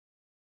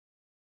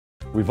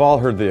We've all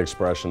heard the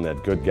expression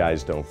that good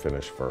guys don't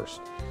finish first.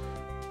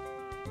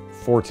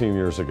 14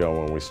 years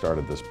ago when we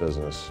started this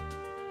business,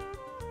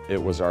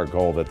 it was our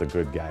goal that the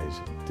good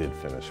guys did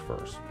finish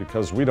first,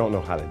 because we don't know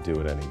how to do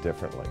it any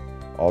differently.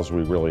 All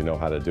we really know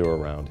how to do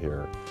around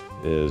here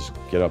is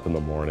get up in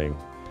the morning,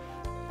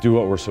 do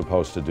what we're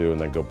supposed to do, and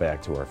then go back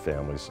to our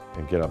families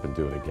and get up and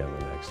do it again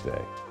the next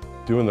day.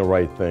 Doing the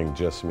right thing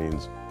just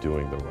means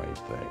doing the right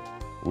thing.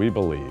 We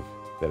believe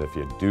that if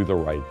you do the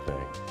right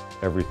thing,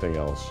 everything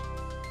else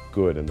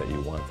good and that you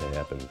want to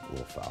happen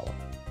will follow.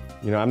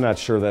 You know, I'm not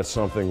sure that's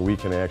something we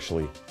can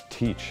actually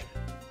teach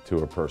to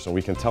a person.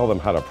 We can tell them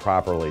how to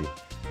properly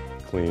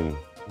clean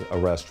a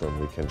restroom.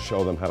 We can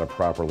show them how to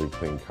properly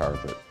clean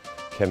carpet.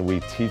 Can we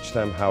teach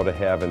them how to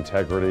have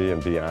integrity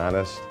and be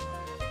honest?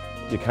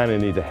 You kind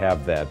of need to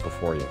have that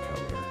before you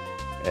come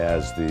here.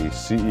 As the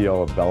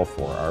CEO of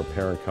Belfour, our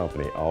parent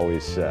company,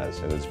 always says,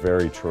 and it's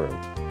very true,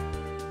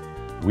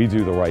 we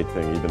do the right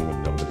thing even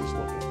when nobody's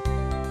looking.